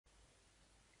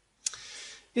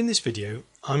In this video,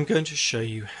 I'm going to show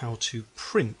you how to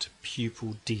print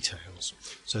pupil details.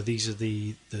 So these are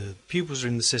the pupils are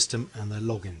in the system and their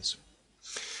logins.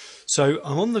 So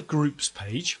I'm on the groups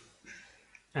page,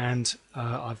 and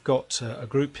I've got a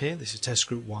group here. This is test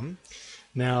group 1.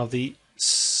 Now the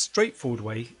straightforward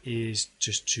way is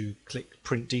just to click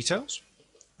print details,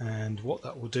 and what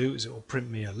that will do is it will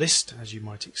print me a list, as you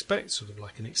might expect, sort of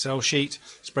like an Excel sheet,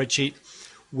 spreadsheet,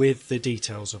 with the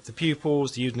details of the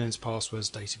pupils, the usernames, passwords,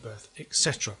 date of birth,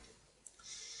 etc.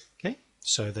 Okay,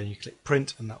 so then you click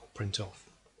print and that will print off.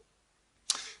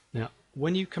 Now,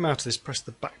 when you come out of this, press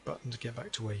the back button to get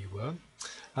back to where you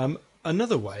were.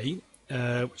 Another way,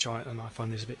 which I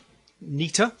find this a bit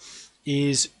neater,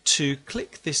 is to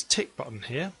click this tick button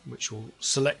here, which will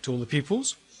select all the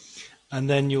pupils, and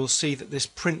then you'll see that this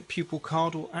print pupil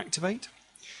card will activate.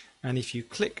 And if you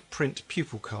click print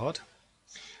pupil card,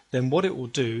 then what it will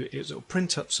do is it will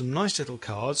print up some nice little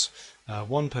cards,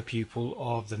 one per pupil,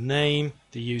 of the name,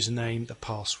 the username, the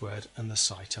password and the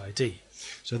site ID.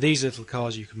 So these little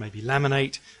cards you can maybe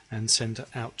laminate and send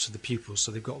out to the pupils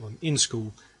so they've got them in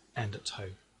school and at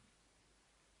home.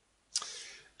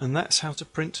 And that's how to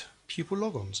print pupil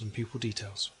logons and pupil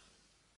details.